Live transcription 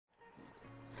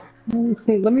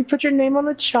Let me put your name on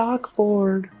the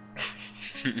chalkboard.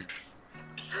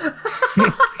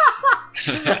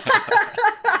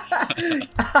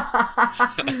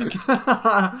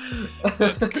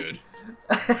 That's good.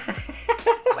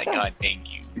 Oh my god, thank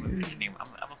you. I'm gonna put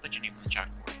your name on the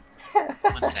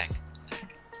chalkboard. One sec.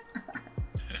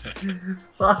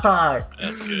 Fuck.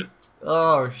 That's good.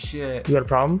 Oh shit. You got a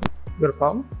problem? You got a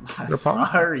problem? You got a problem?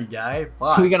 Sorry, guy.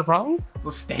 Fuck. So we got a problem?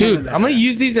 Just Dude, I'm gonna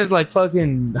use these as like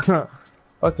fucking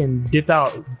dip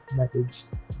out methods.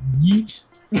 Yeet.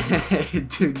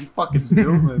 Dude, you fucking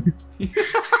zooming. Dude,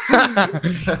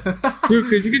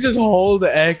 cause you could just hold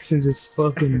the X and just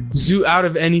fucking zoom out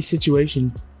of any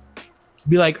situation.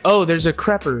 Be like, oh, there's a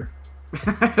crepper.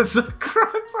 It's a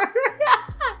crapper.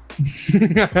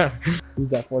 Who's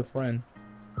that fourth friend?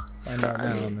 Find out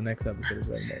now on the next episode of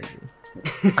Red Energy.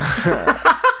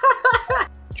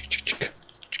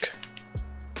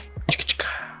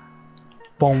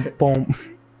 Boom, boom.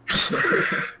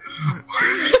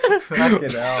 Fucking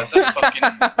hell.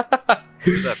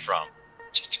 Who's that from?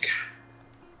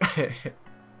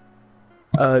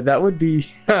 That would be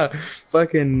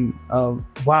fucking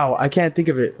wow, I can't think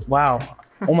of it. Wow.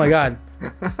 Oh my god.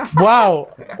 Wow.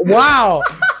 Wow.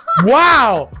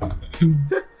 Wow.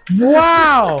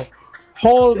 Wow.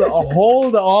 Hold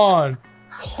on.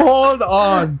 Hold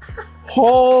on.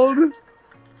 Hold.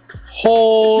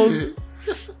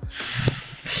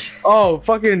 Oh,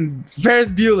 fucking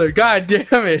Ferris Bueller. God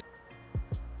damn it.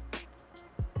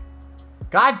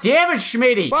 God damn it,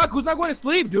 Schmitty! Fuck, who's not going to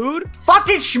sleep, dude?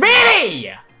 Fucking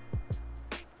Schmitty!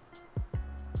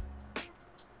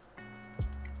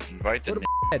 Invite the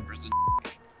Head.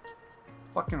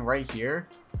 Fucking right here.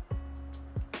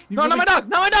 No, not my dog!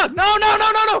 Not my dog! No, no,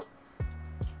 no, no, no!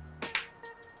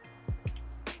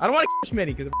 I don't want to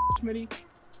Schmitty, because Schmitty.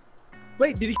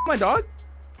 Wait, did he kill my dog?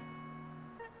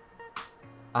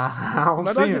 I don't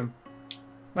My see dog's him.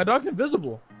 My dog's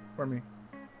invisible for me.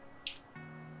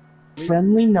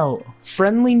 Friendly note.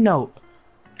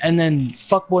 And then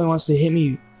fuckboy wants to hit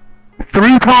me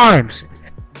 3 times.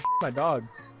 My dog.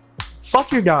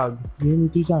 Fuck your dog. You hit me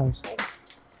 3 times.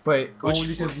 But Gucci only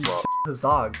because you flip-flop. his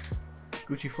dog.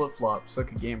 Gucci flip flops,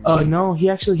 like a gamer. No, he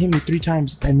actually hit me 3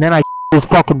 times, and then I his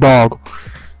fucking dog.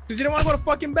 Cause you didn't want to go to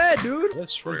fucking bed, dude. I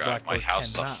swear to God, my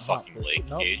house is a fucking lake,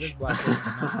 Gage.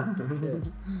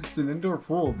 It's an indoor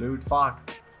pool, dude.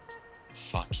 Fuck.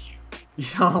 Fuck you. You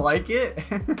don't like it?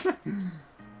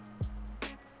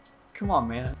 Come on,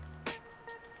 man.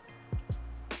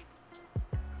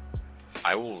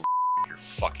 I will your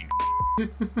fucking.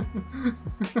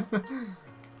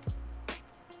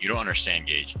 You don't understand,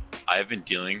 Gage. I have been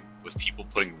dealing with people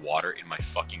putting water in my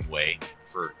fucking way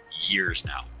for years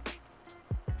now.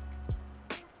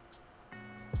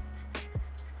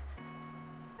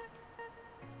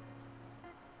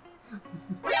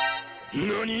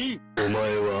 NANI?! お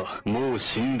前はもう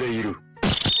死んでいる。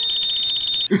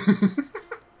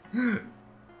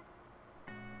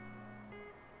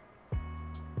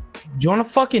Do you wanna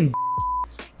fucking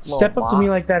step up to me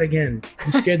like that again?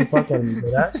 You scared the fuck out of me,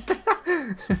 bro. That?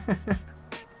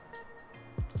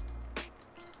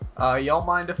 Y'all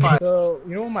mind if I... So,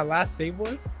 you know what my last save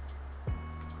was?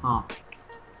 Huh.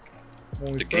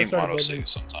 When we The first game started auto building-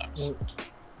 saves sometimes. well,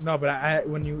 no, but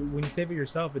when you save it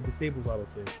yourself, it disables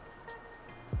autosave.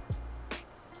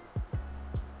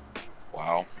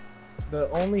 Wow. The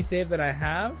only save that I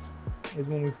have is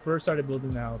when we first started building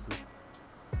the houses.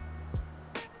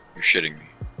 You're shitting me.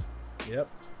 Yep.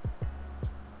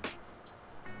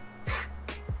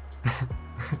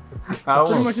 I don't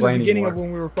Pretty want much to at play the beginning anymore. of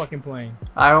when we were fucking playing.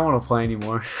 I don't want to play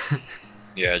anymore.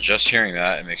 Yeah, just hearing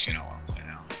that, it makes me not want to play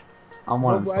now. I'm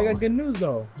Well, one I got good news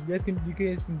though. You guys can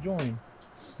join.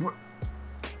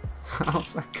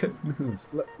 How's that good news?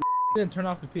 Then turn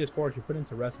off the PS4. You put it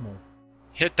into rest mode.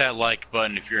 Hit that like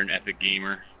button if you're an epic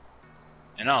gamer.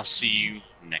 And I'll see you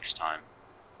next time.